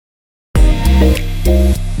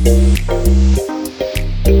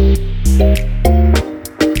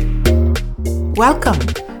Welcome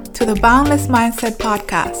to the Boundless Mindset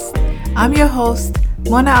Podcast. I'm your host,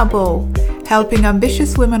 Mona Abo, helping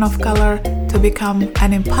ambitious women of color to become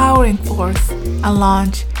an empowering force and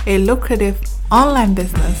launch a lucrative online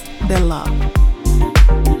business they love.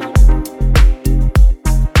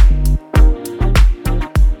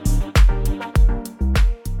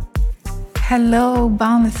 Hello,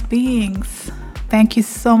 boundless beings. Thank you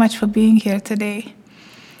so much for being here today.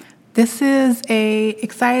 This is an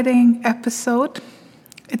exciting episode.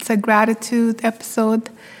 It's a gratitude episode.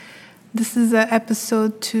 This is an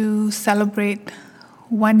episode to celebrate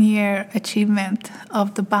 1 year achievement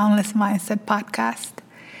of the Boundless Mindset Podcast.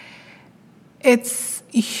 It's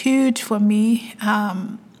huge for me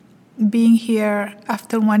being here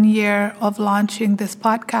after 1 year of launching this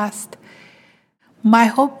podcast. My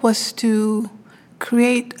hope was to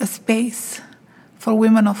create a space for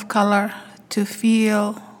women of color to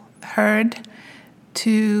feel heard,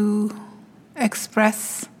 to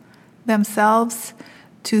express themselves,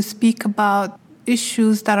 to speak about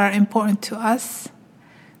issues that are important to us,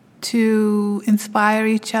 to inspire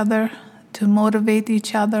each other, to motivate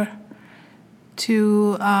each other,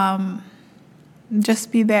 to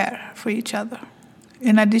just be there for each other.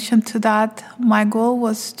 In addition to that, my goal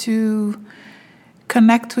was to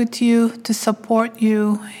connect with you, to support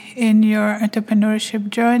you in your entrepreneurship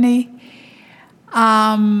journey.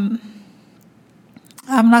 I'm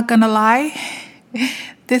not gonna lie,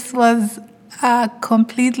 this was a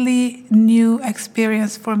completely new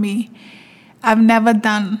experience for me. I've never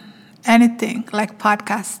done anything like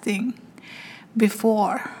podcasting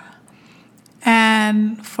before.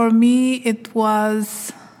 And for me, it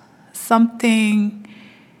was something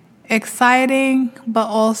exciting, but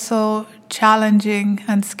also challenging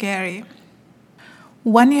and scary.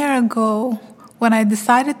 1 year ago, when I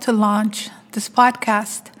decided to launch this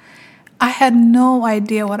podcast, I had no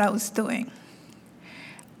idea what I was doing.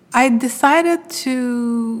 I decided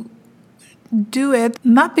to do it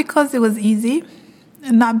not because it was easy,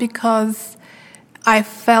 and not because I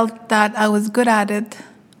felt that I was good at it,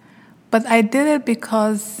 but I did it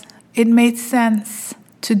because it made sense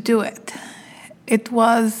to do it. It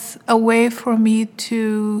was a way for me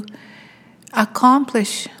to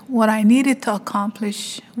accomplish what I needed to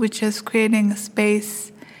accomplish, which is creating a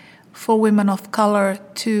space for women of color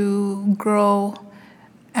to grow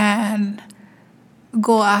and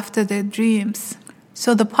go after their dreams.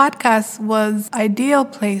 So the podcast was an ideal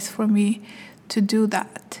place for me to do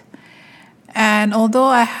that. And although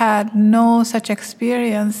I had no such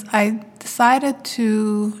experience, I decided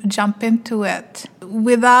to jump into it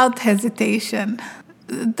without hesitation.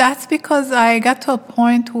 That's because I got to a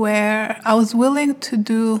point where I was willing to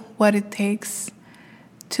do what it takes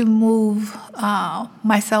to move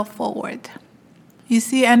myself forward. You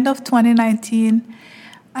see, end of 2019,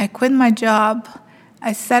 I quit my job.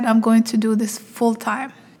 I said I'm going to do this full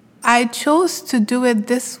time. I chose to do it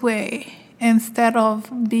this way instead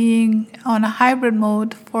of being on a hybrid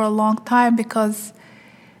mode for a long time because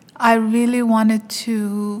I really wanted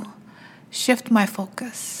to shift my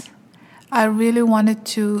focus. I really wanted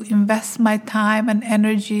to invest my time and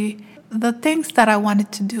energy, the things that I wanted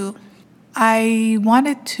to do. I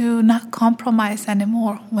wanted to not compromise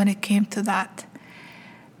anymore when it came to that.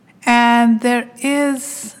 And there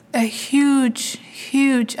is a huge,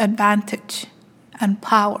 huge advantage and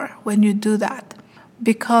power when you do that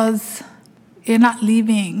because you're not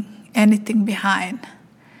leaving anything behind.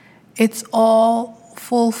 It's all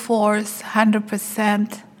full force,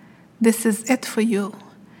 100%. This is it for you.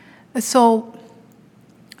 So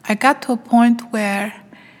I got to a point where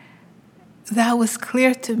that was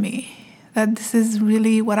clear to me that this is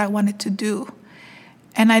really what I wanted to do.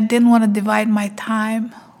 And I didn't want to divide my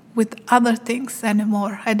time with other things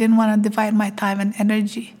anymore. I didn't want to divide my time and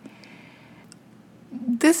energy.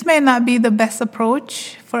 This may not be the best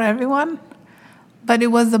approach for everyone, but it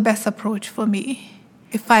was the best approach for me.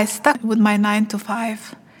 If I stuck with my 9 to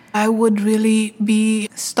 5, I would really be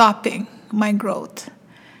stopping my growth.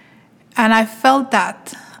 And I felt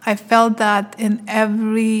that. I felt that in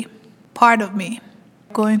every part of me.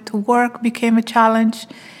 Going to work became a challenge,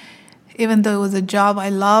 even though it was a job I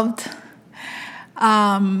loved.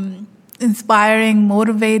 Inspiring,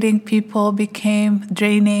 motivating people became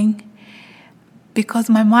draining because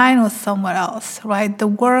my mind was somewhere else, right? The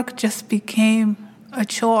work just became a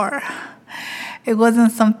chore. It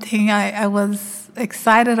wasn't something I was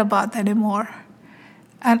excited about anymore.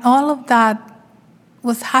 And all of that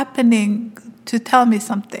was happening to tell me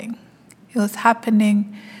something. It was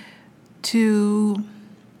happening to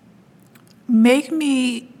make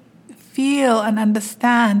me feel and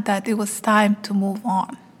understand that it was time to move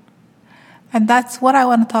on. And that's what I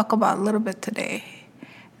want to talk about a little bit today.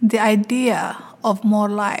 The idea of more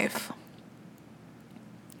life.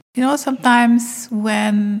 Sometimes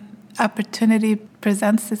when opportunity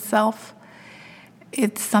presents itself,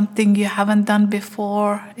 it's something you haven't done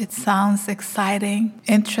before. It sounds exciting,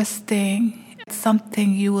 interesting. It's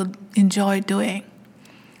something you would enjoy doing.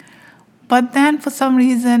 But then for some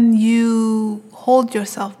reason, you hold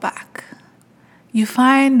yourself back. You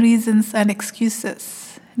find reasons and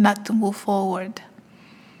excuses not to move forward.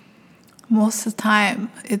 Most of the time,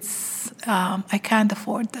 it's, I can't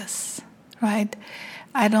afford this, right?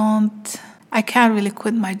 I can't really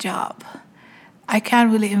quit my job. I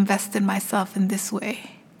can't really invest in myself in this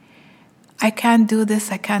way. I can't do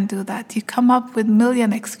this, I can't do that. You come up with a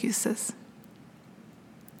million excuses.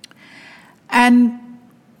 And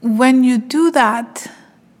when you do that,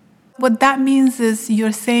 what that means is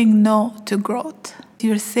you're saying no to growth.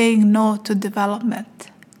 You're saying no to development,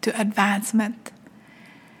 to advancement.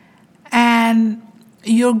 And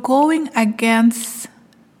you're going against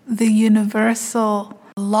the universal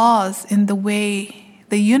laws in the way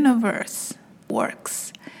the universe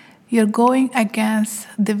works. You're going against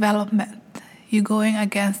development. You're going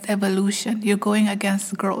against evolution. You're going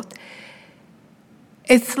against growth.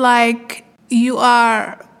 It's like you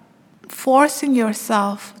are forcing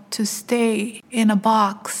yourself to stay in a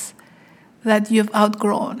box that you've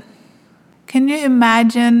outgrown. Can you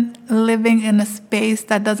imagine living in a space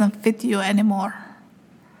that doesn't fit you anymore?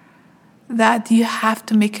 That you have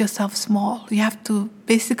to make yourself small. You have to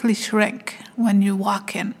basically shrink when you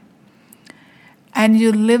walk in. And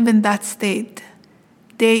you live in that state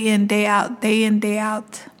day in, day out, day in, day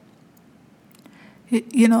out.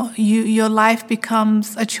 Your life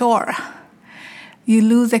becomes a chore. You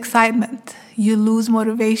lose excitement. You lose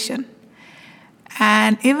motivation.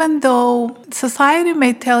 And even though society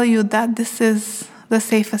may tell you that this is the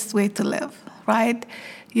safest way to live, right?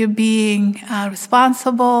 You're being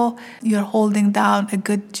responsible. You're holding down a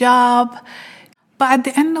good job. But at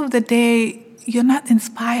the end of the day, you're not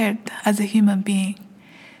inspired as a human being.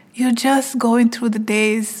 You're just going through the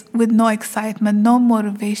days with no excitement, no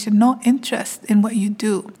motivation, no interest in what you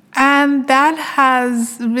do. And that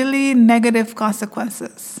has really negative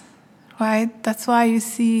consequences, right? That's why you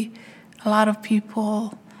see a lot of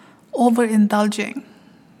people overindulging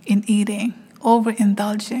in eating,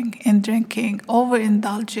 overindulging in drinking,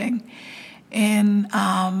 overindulging in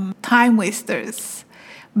time wasters,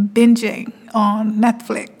 binging on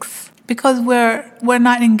Netflix, because we're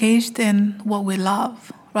not engaged in what we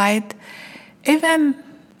love, right? Even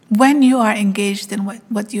when you are engaged in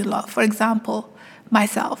what you love, for example,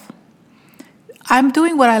 myself, I'm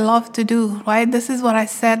doing what I love to do, right? This is what I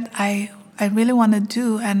said I really want to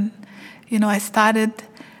do, and I started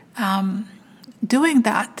doing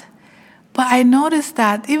that. But I noticed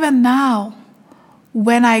that even now,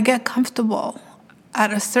 when I get comfortable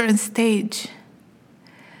at a certain stage,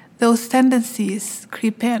 those tendencies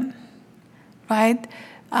creep in, right?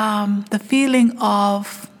 The feeling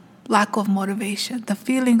of lack of motivation, the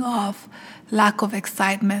feeling of lack of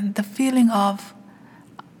excitement, the feeling of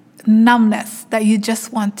numbness that you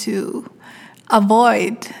just want to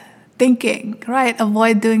avoid thinking, right?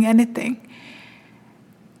 Avoid doing anything.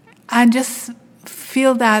 And just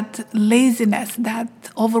feel that laziness, that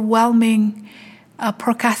overwhelming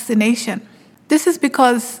procrastination. This is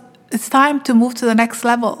because it's time to move to the next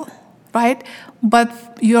level, right?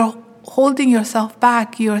 But you're holding yourself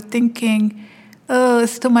back. You're thinking, oh,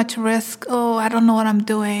 it's too much risk. Oh, I don't know what I'm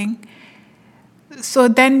doing. So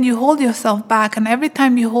then you hold yourself back. And every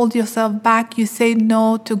time you hold yourself back, you say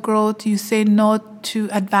no to growth. You say no to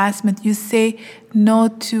advancement. You say no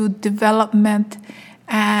to development.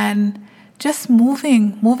 And just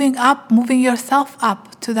moving up, moving yourself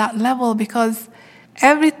up to that level, because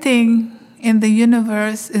everything in the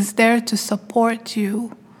universe is there to support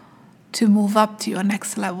you to move up to your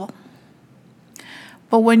next level.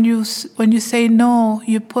 But when you say no,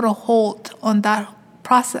 you put a hold on that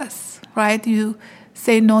process, right? You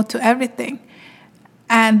say no to everything,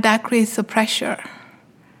 and that creates a pressure.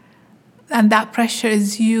 And that pressure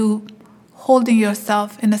is you holding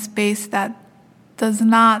yourself in a space that does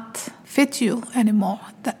not fit you anymore.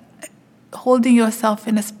 Holding yourself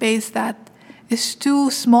in a space that is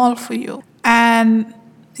too small for you. And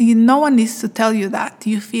no one needs to tell you that.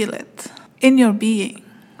 You feel it in your being,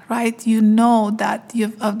 right? You know that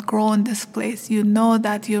you've outgrown this place. You know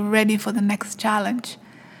that you're ready for the next challenge.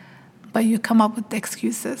 But you come up with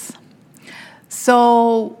excuses.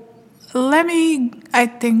 So I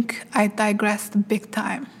think I digressed big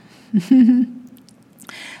time.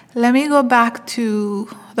 Let me go back to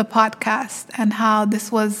the podcast and how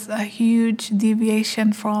this was a huge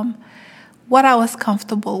deviation from what I was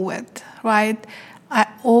comfortable with, right? I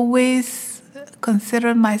always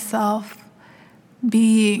considered myself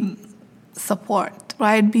being support,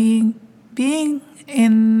 right? Being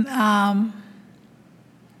in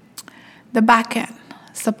the back end,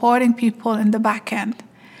 supporting people in the back end.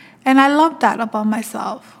 And I loved that about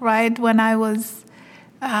myself, right? When I was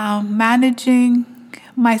managing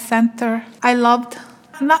my center, I loved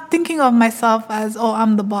not thinking of myself as, oh,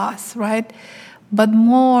 I'm the boss, right? But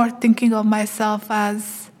more thinking of myself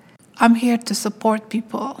as, I'm here to support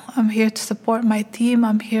people. I'm here to support my team.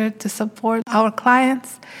 I'm here to support our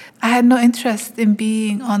clients. I had no interest in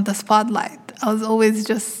being on the spotlight. I was always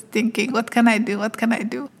just thinking, what can I do? What can I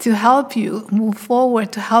do to help you move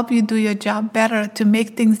forward, to help you do your job better, to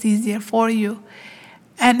make things easier for you?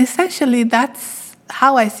 And essentially, that's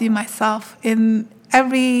how I see myself in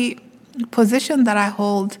every position that I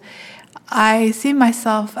hold. I see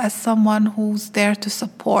myself as someone who's there to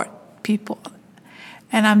support people.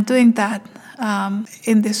 And I'm doing that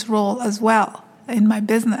in this role as well in my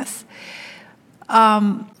business.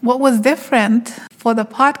 What was different for the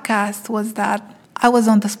podcast was that I was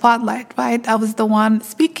on the spotlight, right? I was the one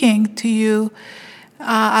speaking to you.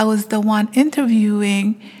 I was the one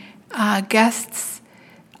interviewing guests.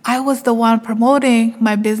 I was the one promoting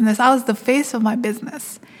my business. I was the face of my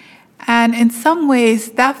business. And in some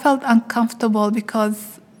ways, that felt uncomfortable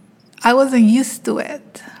because I wasn't used to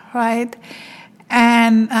it, right?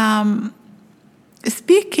 And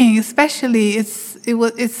speaking, especially,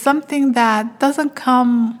 it's something that doesn't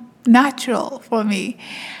come natural for me.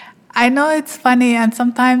 I know it's funny, and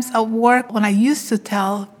sometimes at work, when I used to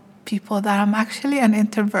tell people that I'm actually an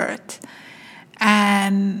introvert,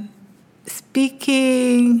 and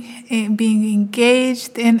speaking, being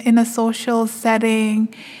engaged in a social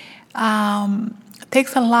setting,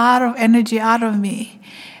 takes a lot of energy out of me.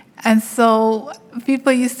 And so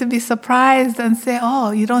people used to be surprised and say,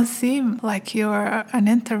 oh, you don't seem like you're an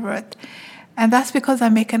introvert. And that's because I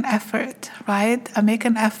make an effort, right? I make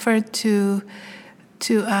an effort to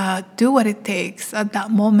do what it takes at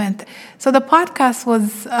that moment. So the podcast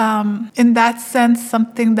was, in that sense,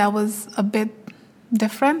 something that was a bit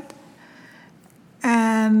different.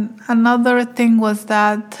 And another thing was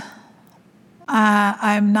that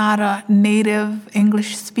I'm not a native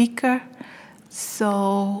English speaker.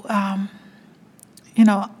 So, I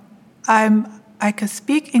can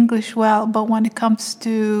speak English well, but when it comes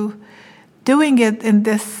to doing it in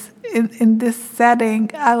this setting,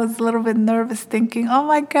 I was a little bit nervous, thinking, "Oh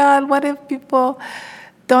my God, what if people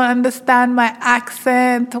don't understand my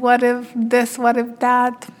accent? What if this? What if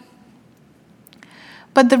that?"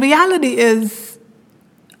 But the reality is,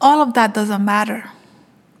 all of that doesn't matter,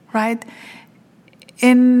 right?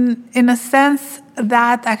 In a sense,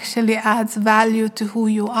 that actually adds value to who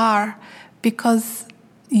you are, because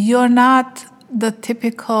you're not the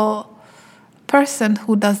typical person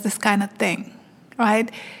who does this kind of thing,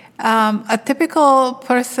 right? A typical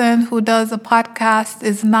person who does a podcast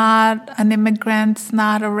is not an immigrant, it's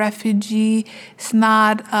not a refugee, it's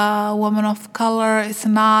not a woman of color, it's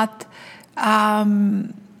not, a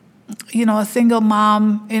single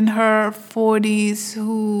mom in her 40s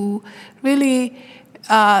who really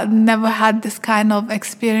never had this kind of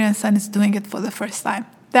experience and is doing it for the first time.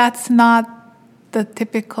 That's not the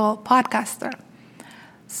typical podcaster.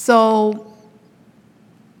 So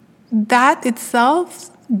that itself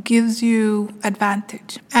gives you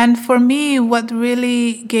advantage. And for me, what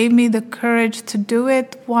really gave me the courage to do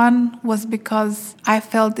it, one was because I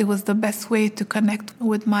felt it was the best way to connect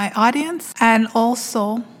with my audience. And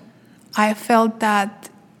also, I felt that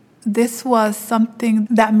this was something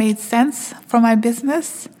that made sense for my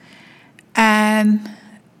business, and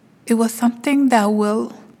it was something that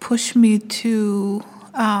will push me to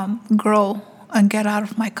grow and get out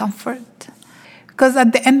of my comfort. Because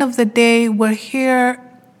at the end of the day, we're here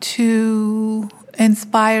to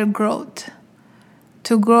inspire growth,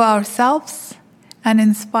 to grow ourselves and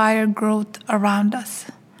inspire growth around us.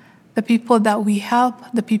 The people that we help,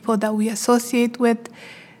 the people that we associate with,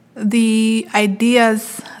 the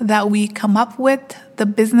ideas that we come up with, the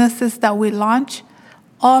businesses that we launch,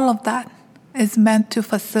 all of that is meant to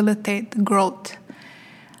facilitate growth.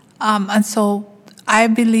 And so I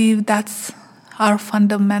believe that's our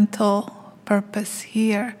fundamental purpose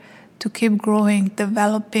here, to keep growing,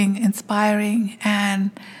 developing, inspiring,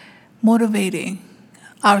 and motivating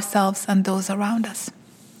ourselves and those around us.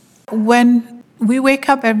 When we wake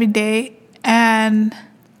up every day and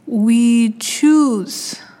we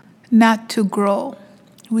choose not to grow,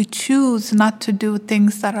 we choose not to do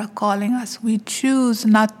things that are calling us, we choose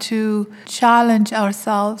not to challenge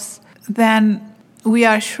ourselves, then we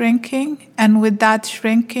are shrinking. And with that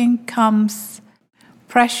shrinking comes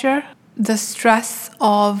pressure, the stress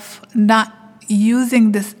of not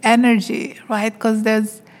using this energy, right? Because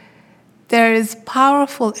there is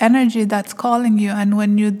powerful energy that's calling you, and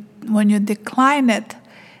when you decline it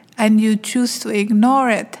and you choose to ignore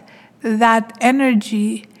it, that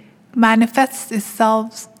energy manifests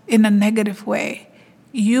itself in a negative way.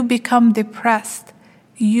 You become depressed.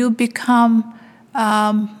 You become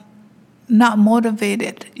not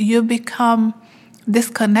motivated. You become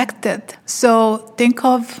disconnected. So think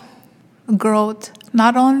of growth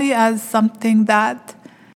not only as something that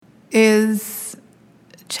is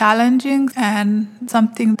challenging and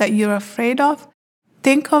something that you're afraid of.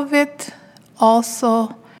 Think of it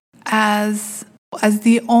also as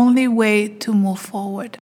the only way to move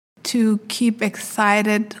forward, to keep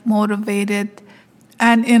excited, motivated,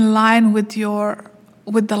 and in line with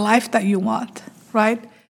the life that you want, right?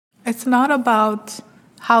 It's not about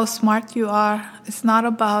how smart you are. It's not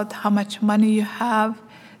about how much money you have.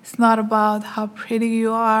 It's not about how pretty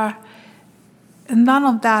you are. None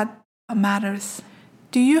of that matters.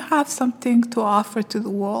 Do you have something to offer to the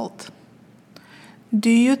world? Do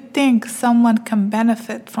you think someone can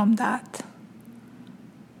benefit from that?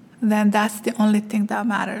 Then that's the only thing that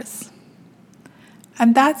matters.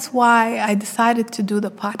 And that's why I decided to do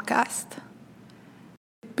the podcast.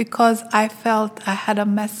 Because I felt I had a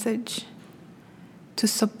message to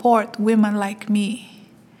support women like me.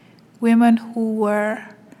 Women who were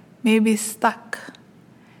maybe stuck.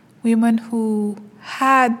 Women who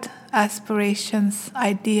had aspirations,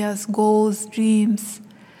 ideas, goals, dreams,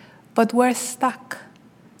 but were stuck,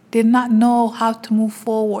 did not know how to move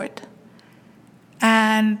forward,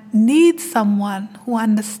 and need someone who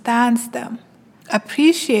understands them,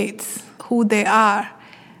 appreciates who they are,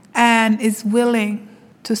 and is willing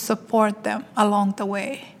to support them along the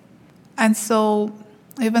way. And so,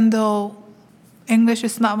 even though English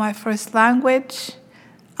is not my first language,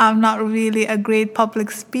 I'm not really a great public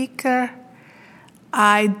speaker.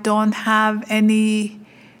 I don't have any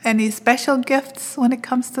special gifts when it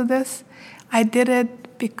comes to this. I did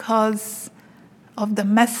it because of the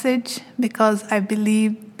message, because I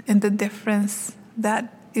believed in the difference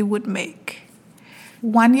that it would make.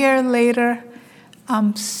 1 year later,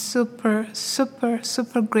 I'm super, super,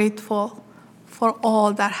 super grateful for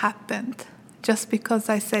all that happened, just because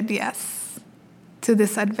I said yes to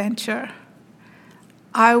this adventure.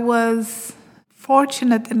 I was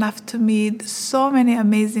fortunate enough to meet so many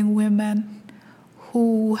amazing women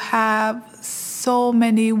who have so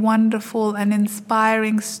many wonderful and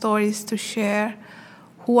inspiring stories to share,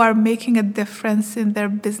 who are making a difference in their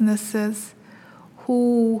businesses,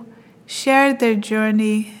 who share their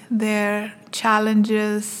journey, their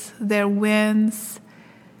challenges, their wins.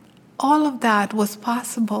 All of that was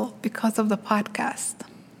possible because of the podcast.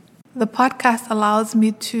 The podcast allows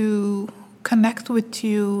me to connect with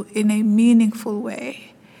you in a meaningful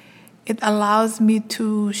way. It allows me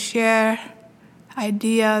to share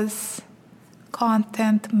ideas,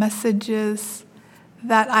 content, messages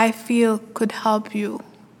that I feel could help you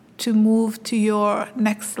to move to your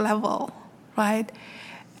next level, right?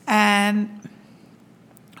 And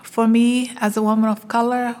for me, as a woman of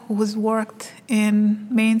color who has worked in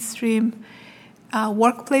mainstream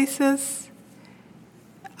workplaces,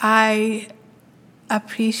 I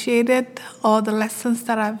appreciated all the lessons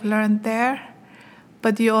that I've learned there.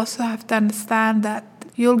 But you also have to understand that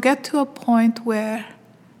you'll get to a point where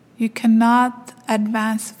you cannot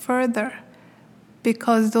advance further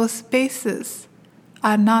because those spaces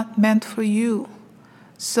are not meant for you.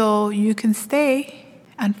 So you can stay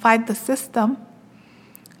and fight the system,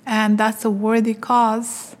 and that's a worthy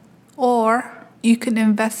cause, or you can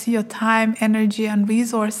invest your time, energy, and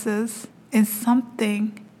resources in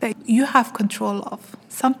something that you have control of,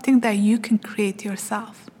 something that you can create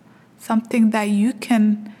yourself, something that you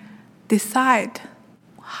can decide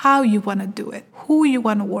how you want to do it, who you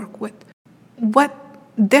want to work with, what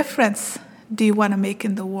difference do you want to make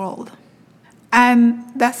in the world. And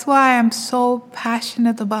that's why I'm so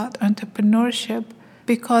passionate about entrepreneurship,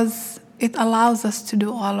 because it allows us to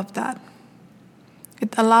do all of that.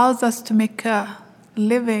 It allows us to make a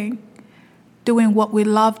living doing what we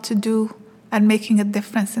love to do and making a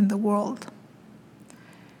difference in the world.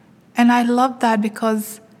 And I love that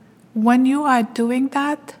because when you are doing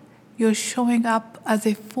that, you're showing up as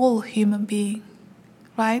a full human being,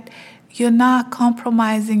 right? You're not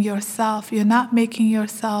compromising yourself. You're not making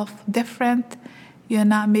yourself different. You're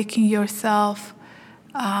not making yourself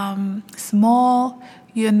small.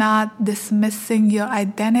 You're not dismissing your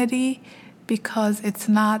identity because it's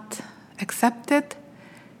not accepted.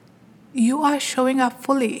 You are showing up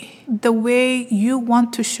fully the way you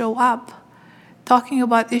want to show up, talking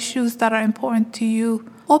about issues that are important to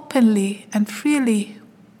you openly and freely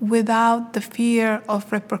without the fear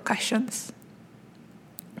of repercussions.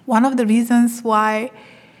 One of the reasons why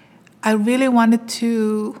I really wanted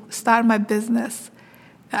to start my business,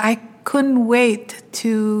 I couldn't wait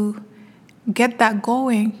to get that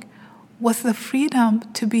going, was the freedom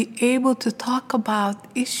to be able to talk about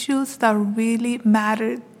issues that really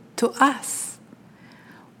mattered to us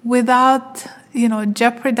without,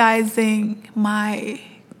 jeopardizing my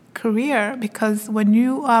career. Because when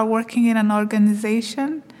you are working in an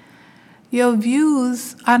organization, your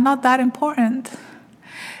views are not that important.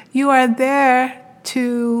 You are there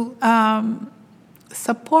to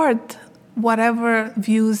support whatever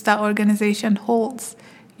views that organization holds.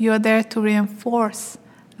 You're there to reinforce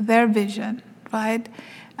their vision, right?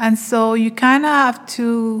 And so you kind of have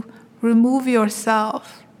to remove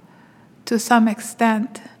yourself to some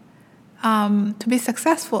extent to be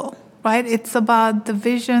successful, right? It's about the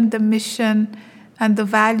vision, the mission, and the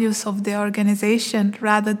values of the organization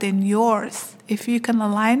rather than yours. If you can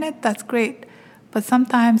align it, that's great. But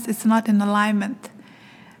sometimes it's not in alignment.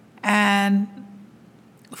 And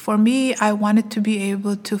for me, I wanted to be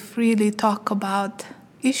able to freely talk about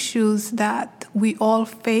issues that we all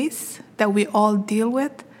face, that we all deal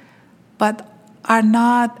with, but are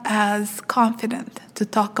not as confident to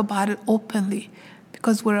talk about it openly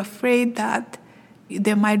because we're afraid that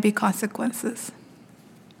there might be consequences.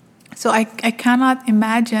 So I cannot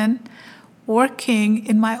imagine working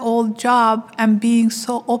in my old job and being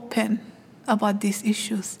so open about these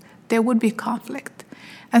issues. There would be conflict.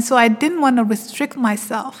 And so I didn't want to restrict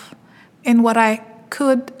myself in what I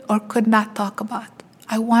could or could not talk about.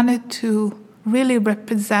 I wanted to really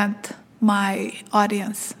represent my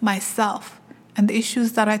audience, myself. And the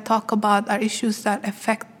issues that I talk about are issues that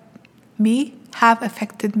affect me, have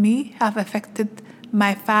affected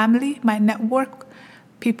my family, my network,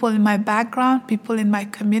 people in my background, people in my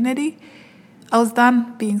community. I was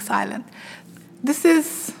done being silent. This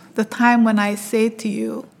is the time when I say to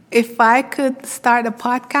you, if I could start a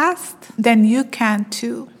podcast, then you can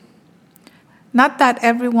too. Not that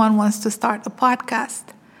everyone wants to start a podcast,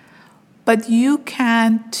 but you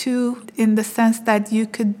can too, in the sense that you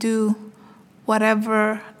could do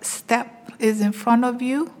whatever step is in front of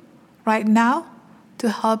you right now to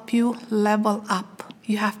help you level up.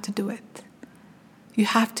 You have to do it. You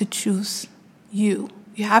have to choose you.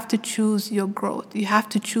 You have to choose your growth. You have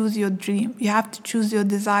to choose your dream. You have to choose your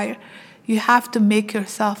desire. You have to make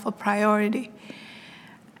yourself a priority.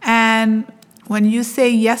 And when you say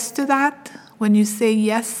yes to that, when you say,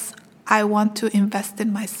 yes, I want to invest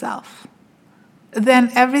in myself,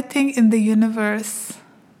 then everything in the universe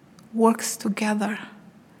works together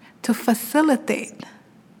to facilitate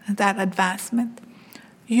that advancement.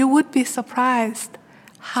 You would be surprised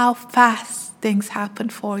how fast things happen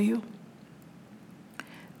for you.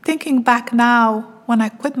 Thinking back now, when I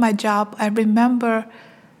quit my job, I remember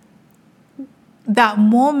that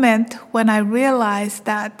moment when I realized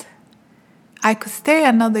that I could stay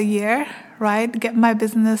another year, right? Get my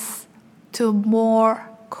business to a more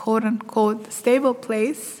quote-unquote stable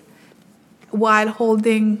place while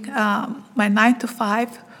holding my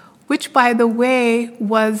 9-to-5, which, by the way,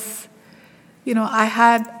 was, I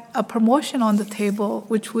had a promotion on the table,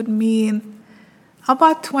 which would mean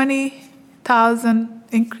about 20,000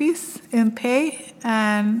 increase in pay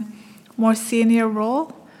and more senior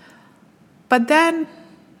role. But then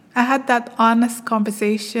I had that honest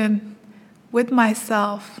conversation with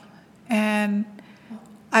myself, and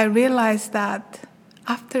I realized that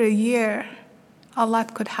after a year, a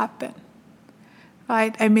lot could happen,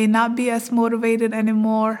 right? I may not be as motivated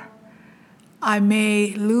anymore. I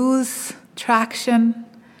may lose traction.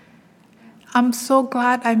 I'm so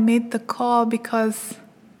glad I made the call because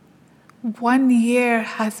 1 year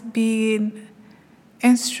has been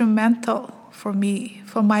instrumental for me,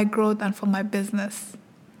 for my growth and for my business.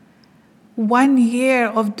 1 year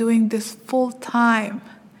of doing this full time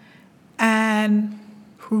and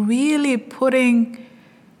really putting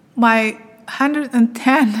my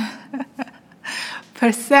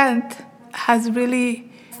 110% has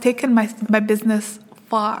really taken my business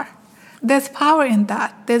far. There's power in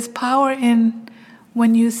that. There's power in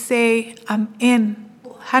when you say, I'm in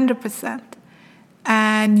 100%,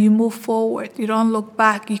 and you move forward. You don't look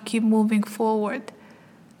back. You keep moving forward.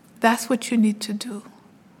 That's what you need to do.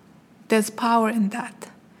 There's power in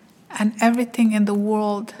that. And everything in the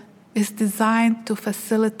world is designed to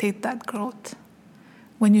facilitate that growth.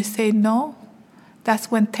 When you say no,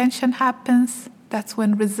 That's when tension happens. That's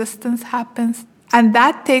when resistance happens. And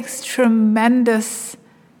that takes tremendous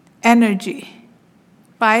energy,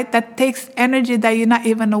 right? That takes energy that you're not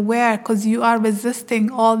even aware, because you are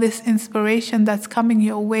resisting all this inspiration that's coming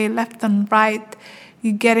your way left and right.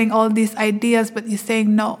 You're getting all these ideas, but you're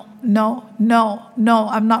saying, no,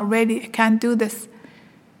 I'm not ready. I can't do this.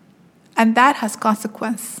 And that has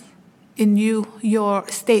consequence in you, your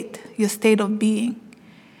state of being.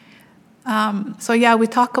 We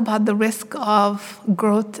talk about the risk of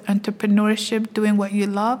growth, entrepreneurship, doing what you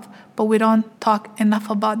love, but we don't talk enough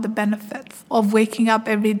about the benefits of waking up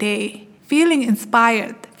every day, feeling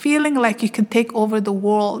inspired, feeling like you can take over the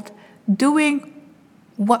world, doing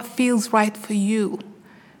what feels right for you,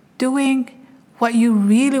 doing what you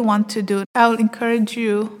really want to do. I'll encourage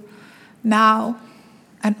you now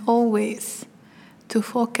and always to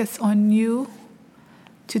focus on you,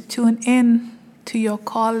 to tune in to your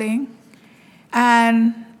calling,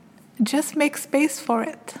 and just make space for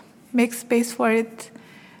it. Make space for it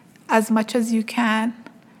as much as you can.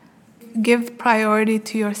 Give priority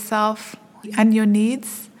to yourself and your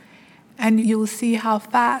needs, and you'll see how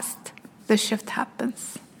fast the shift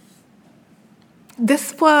happens.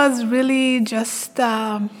 This was really just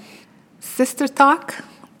sister talk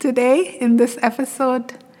today in this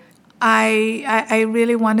episode. I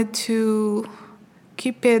really wanted to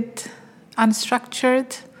keep it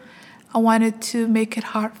unstructured. I wanted to make it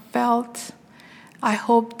heartfelt. I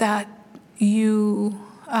hope that you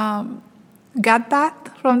got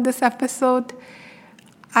that from this episode.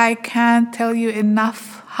 I can't tell you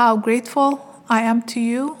enough how grateful I am to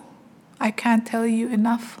you. I can't tell you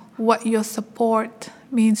enough what your support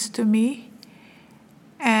means to me.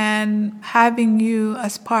 And having you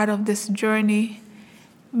as part of this journey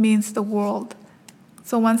means the world.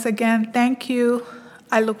 So once again, thank you.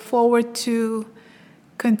 I look forward to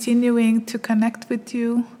continuing to connect with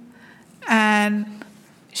you and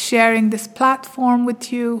sharing this platform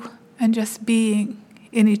with you and just being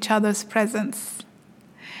in each other's presence.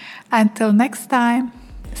 Until next time,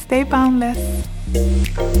 stay boundless.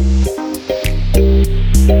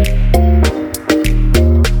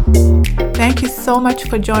 Thank you so much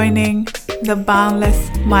for joining the Boundless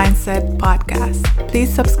Mindset Podcast.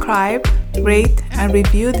 Please subscribe, rate, and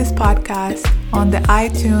review this podcast on the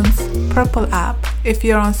iTunes Purple app. If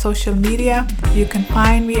you're on social media, you can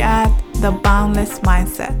find me at The Boundless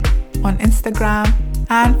Mindset on Instagram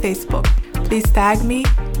and Facebook. Please tag me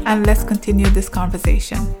and let's continue this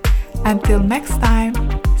conversation. Until next time,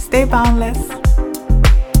 stay boundless.